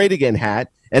America Great Again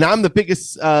hat, and I'm the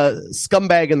biggest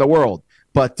scumbag in the world.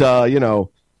 But but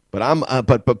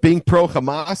being pro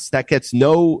Hamas, that gets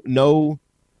no. You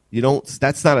don't.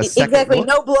 That's not a second. Exactly. Look.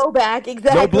 No blowback.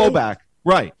 Exactly. No blowback.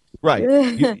 Right.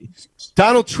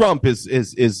 Donald Trump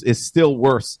is still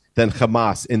worse than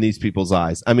Hamas in these people's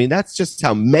eyes. I mean, that's just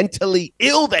how mentally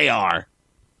ill they are.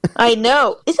 I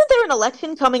know. Isn't there an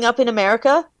election coming up in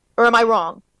America, or am I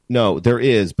wrong? No, there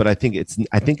is, but I think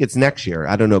it's next year.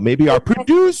 I don't know. Maybe our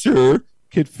producer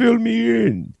could fill me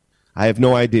in. I have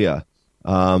no idea,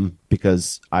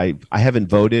 because I haven't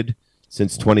voted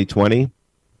since 2020.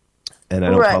 And I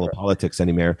don't follow politics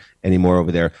anymore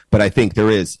over there. But I think there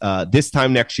is. This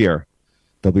time next year,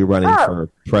 they'll be running for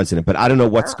president. But I don't know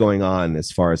what's going on as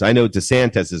far as I know.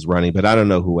 DeSantis is running, but I don't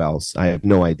know who else. I have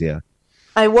no idea.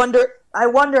 I wonder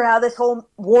how this whole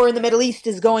war in the Middle East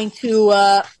is going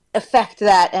to affect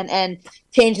that and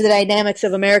change the dynamics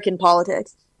of American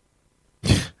politics.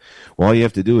 Well, all you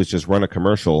have to do is just run a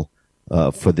commercial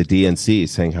for the DNC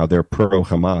saying how they're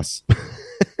pro-Hamas.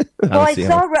 Well, I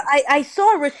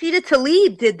saw Rashida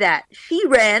Tlaib did that. She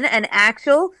ran an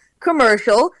actual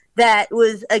commercial that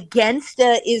was against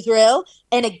Israel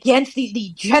and against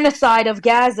the genocide of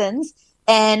Gazans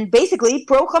and basically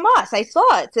pro-Hamas. I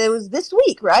saw it. It was this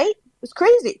week, right? It was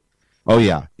crazy. Oh,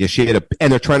 yeah. Yeah, she had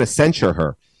and they're trying to censure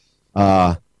her.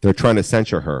 They're trying to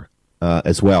censure her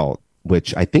as well,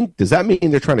 which I think, does that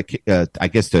mean they're trying to, I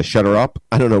guess, to shut her up?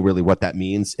 I don't know really what that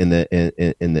means in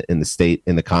the state,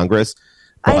 in the Congress.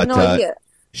 But, I have no idea.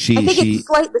 I think it's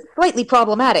slightly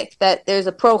problematic that there's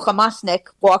a pro-Hamasnik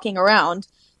walking around.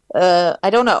 I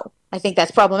don't know. I think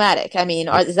that's problematic. I mean,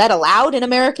 is that allowed in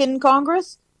American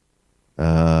Congress?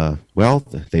 Well,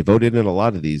 they voted in a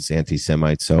lot of these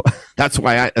anti-Semites, so that's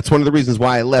one of the reasons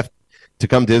why I left to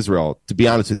come to Israel. To be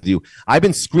honest with you, I've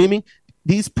been screaming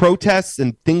these protests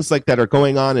and things like that are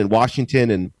going on in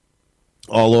Washington and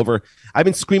all over. I've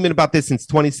been screaming about this since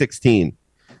 2016.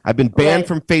 I've been banned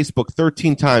from Facebook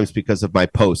 13 times because of my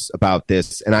posts about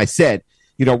this. And I said,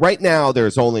 right now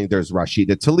there's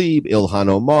Rashida Tlaib, Ilhan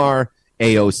Omar,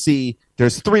 AOC.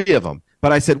 There's 3 of them.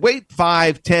 But I said, wait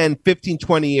 5, 10, 15,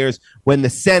 20 years when the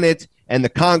Senate and the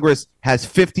Congress has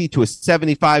 50 to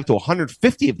 75 to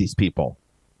 150 of these people.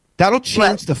 That'll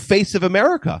change the face of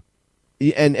America.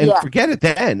 and forget it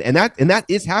then. And that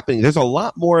is happening. There's a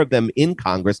lot more of them in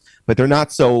Congress, but they're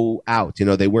not so out.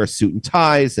 They wear suit and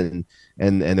ties and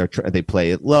they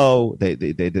play it low. They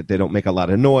don't make a lot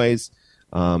of noise.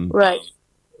 Right.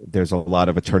 There's a lot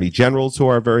of attorney generals who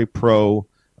are very pro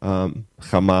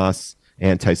Hamas,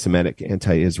 anti-Semitic,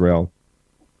 anti-Israel.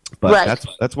 But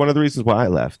that's one of the reasons why I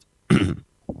left.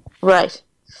 Right.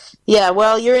 Yeah,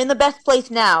 well, you're in the best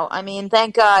place now. I mean,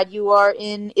 thank God you are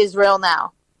in Israel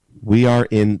now. We are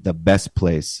in the best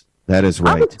place. That is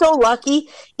right. I'm so lucky.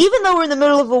 Even though we're in the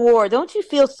middle of a war, don't you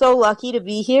feel so lucky to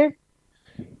be here?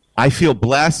 I feel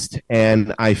blessed,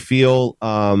 and I feel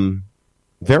I'm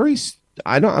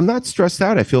not stressed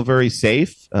out. I feel very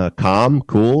safe, calm,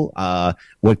 cool.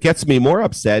 What gets me more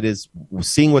upset is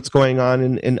seeing what's going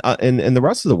on in the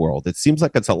rest of the world. It seems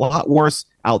like it's a lot worse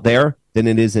out there than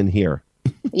it is in here.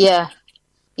 Yeah,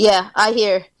 I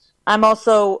hear. I'm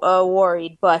also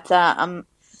worried, but I'm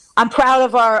proud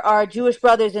of our Jewish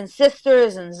brothers and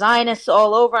sisters and Zionists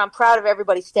all over. I'm proud of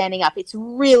everybody standing up. It's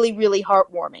really, really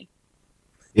heartwarming.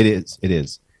 It is.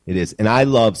 And I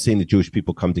love seeing the Jewish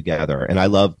people come together. And I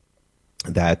love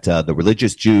that the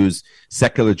religious Jews,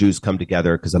 secular Jews come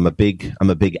together, because I'm a big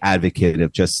advocate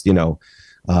of just, we're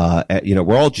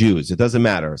all Jews. It doesn't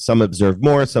matter. Some observe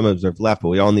more, some observe less, but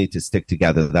we all need to stick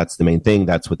together. That's the main thing.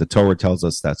 That's what the Torah tells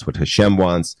us. That's what Hashem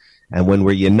wants. And when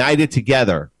we're united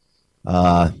together,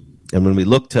 and when we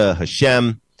look to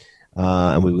Hashem,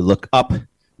 and we look up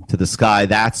to the sky,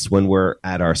 that's when we're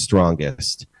at our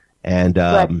strongest. And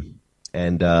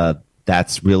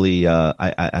that's really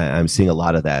I'm seeing a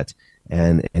lot of that,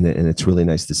 and it's really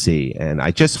nice to see. And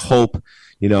I just hope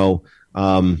soon,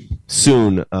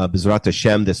 B'ezrat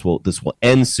Hashem, this will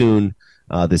end soon.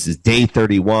 This is day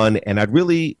 31, and I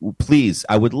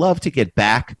would love to get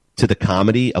back to the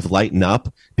comedy of Lighten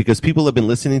Up, because people have been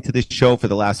listening to this show for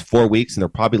the last 4 weeks, and they're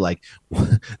probably like,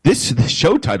 this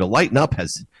show title Lighten Up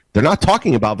they're not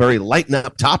talking about very lighten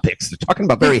up topics. They're talking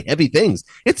about very heavy things.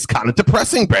 It's kind of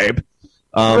depressing, babe.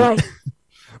 Right.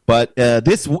 But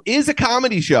this is a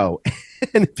comedy show.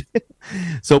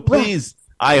 So please,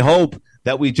 I hope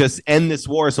that we just end this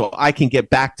war so I can get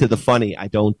back to the funny. I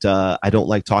don't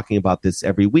like talking about this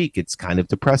every week. It's kind of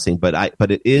depressing, but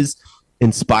it is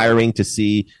inspiring to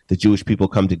see the Jewish people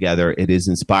come together. It is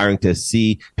inspiring to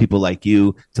see people like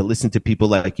you, to listen to people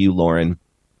like you, Lauren.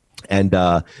 And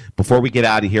before we get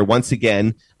out of here, once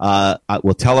again,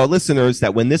 we'll tell our listeners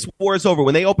that when this war is over,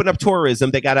 when they open up tourism,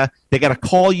 they gotta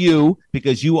call you,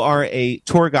 because you are a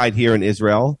tour guide here in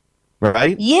Israel,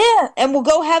 right? Yeah, and we'll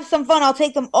go have some fun. I'll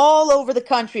take them all over the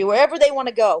country, wherever they want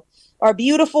to go. Our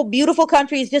beautiful, beautiful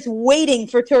country is just waiting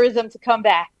for tourism to come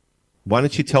back. Why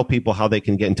don't you tell people how they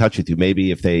can get in touch with you? Maybe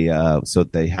if they so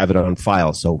they have it on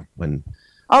file. So when.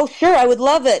 Oh, sure. I would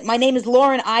love it. My name is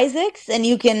Lauren Isaacs, and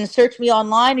you can search me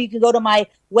online, or you can go to my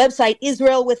website,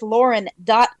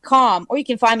 israelwithlauren.com, or you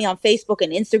can find me on Facebook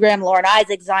and Instagram, Lauren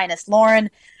Isaacs, Zionist Lauren.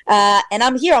 And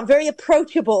I'm here. I'm very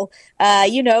approachable.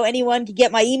 Anyone can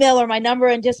get my email or my number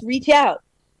and just reach out.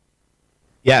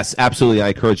 Yes, absolutely. I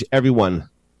encourage everyone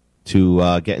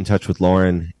to get in touch with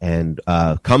Lauren and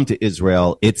come to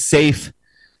Israel. It's safe.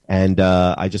 And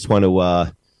I just want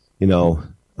to,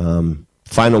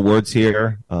 final words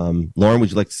here. Lauren, would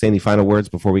you like to say any final words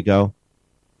before we go?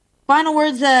 Final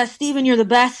words, Stephen, you're the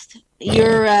best.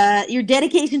 Your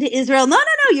dedication to Israel. No.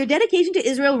 Your dedication to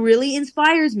Israel really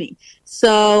inspires me.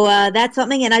 So that's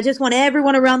something. And I just want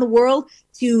everyone around the world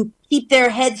to keep their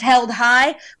heads held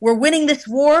high. We're winning this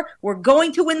war. We're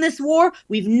going to win this war.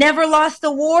 We've never lost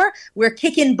a war. We're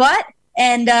kicking butt.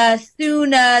 And soon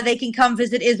they can come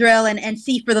visit Israel and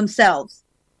see for themselves.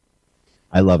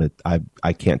 I love it.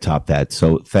 I can't top that.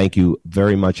 So thank you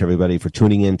very much, everybody, for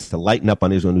tuning in to Lighten Up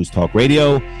on Israel News Talk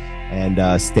Radio.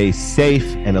 And stay safe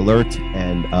and alert.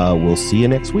 And we'll see you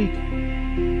next week.